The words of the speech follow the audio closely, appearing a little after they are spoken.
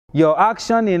Your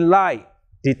action in life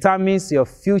determines your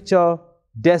future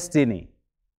destiny.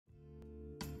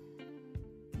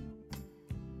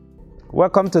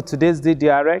 Welcome to today's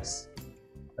DDRx.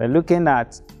 We're looking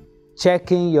at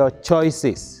checking your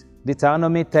choices.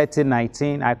 Deuteronomy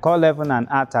 30:19, I call heaven and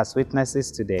earth as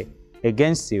witnesses today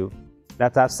against you,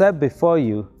 that I've set before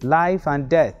you life and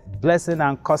death, blessing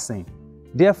and cursing.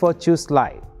 Therefore choose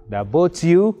life, that both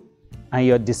you and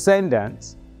your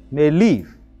descendants may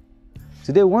live.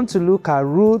 Today we want to look at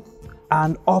Ruth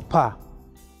and Orpah.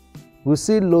 We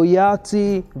see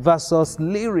loyalty versus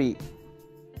Leery,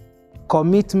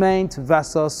 commitment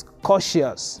versus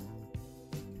cautious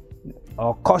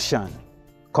or caution.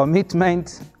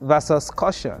 Commitment versus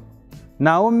caution.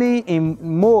 Naomi in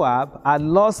Moab had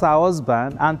lost her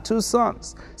husband and 2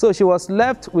 sons, so she was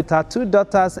left with her 2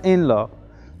 daughters-in-law,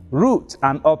 Ruth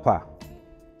and Orpah.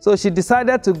 So she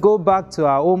decided to go back to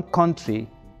her home country,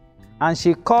 and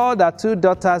she called her 2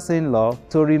 daughters-in-law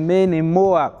to remain in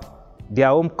Moab, their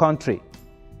home country.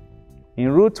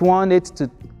 In Ruth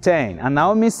 1:8-10, and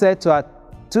Naomi said to her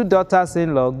 2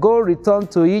 daughters-in-law, "Go, return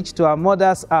to each to her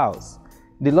mother's house.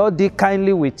 The Lord deal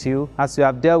kindly with you, as you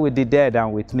have dealt with the dead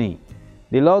and with me.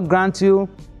 The Lord grant you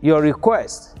your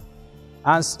request."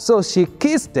 And so she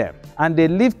kissed them, and they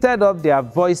lifted up their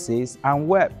voices and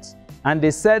wept. And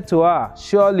they said to her,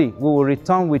 "Surely we will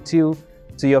return with you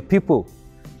to your people."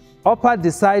 Orpah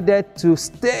decided to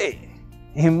stay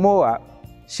in Moab.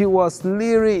 She was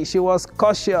leery, she was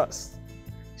cautious.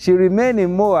 She remained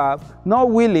in Moab, not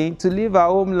willing to leave her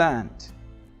homeland.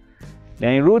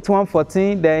 Then in Ruth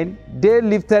 1:14, then they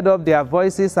lifted up their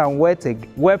voices and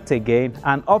wept again,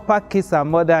 and Orpah kissed her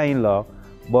mother-in-law,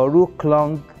 but Ruth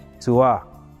clung to her.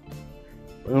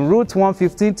 In Ruth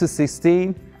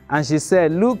 1:15-16, and she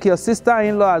said, "Look, your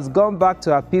sister-in-law has gone back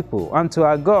to her people and to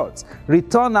her gods.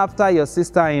 Return after your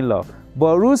sister-in-law."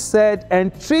 But Ruth said,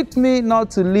 "Entreat me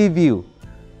not to leave you,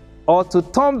 or to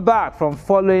turn back from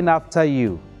following after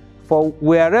you. For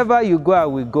wherever you go, I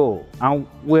will go, and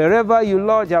wherever you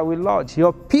lodge, I will lodge.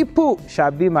 Your people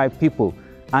shall be my people,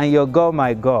 and your God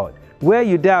my God. Where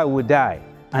you die, I will die,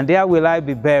 and there will I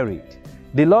be buried.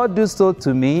 The Lord do so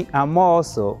to me, and more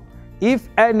also, if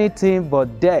anything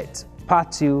but death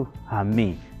part you and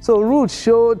me." So Ruth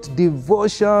showed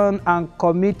devotion and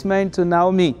commitment to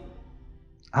Naomi,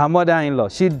 her mother-in-law.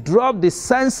 She dropped the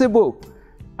sensible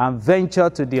and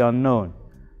ventured to the unknown.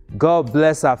 God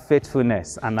bless her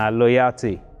faithfulness and her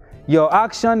loyalty. Your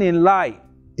action in life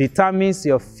determines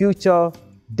your future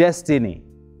destiny.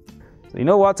 So you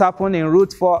know what happened in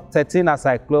Ruth 4:13 as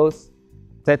I close?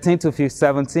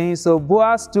 13-17. So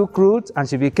Boaz took Ruth, and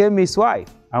she became his wife.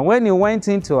 And when he went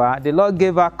into her, the Lord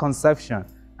gave her conception,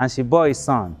 and she bore a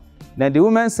son. Then the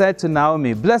woman said to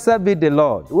Naomi, "Blessed be the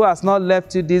Lord, who has not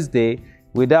left you this day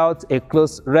without a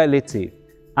close relative.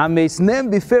 And may his name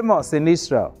be famous in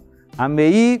Israel. And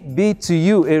may he be to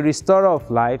you a restorer of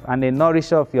life and a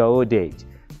nourisher of your old age.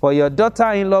 For your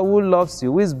daughter-in-law who loves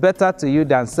you, who is better to you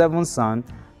than 7 sons,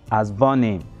 has borne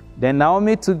him." Then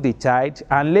Naomi took the child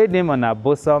and laid him on her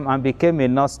bosom and became a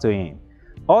nurse to him.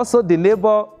 Also the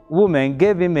neighbor woman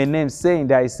gave him a name, saying,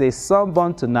 "There is a son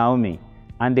born to Naomi,"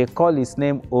 and they call his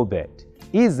name Obed.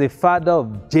 He is the father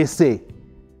of Jesse,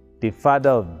 the father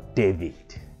of David.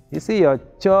 You see, your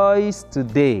choice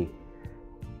today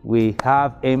will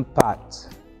have impact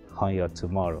on your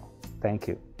tomorrow. Thank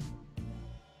you.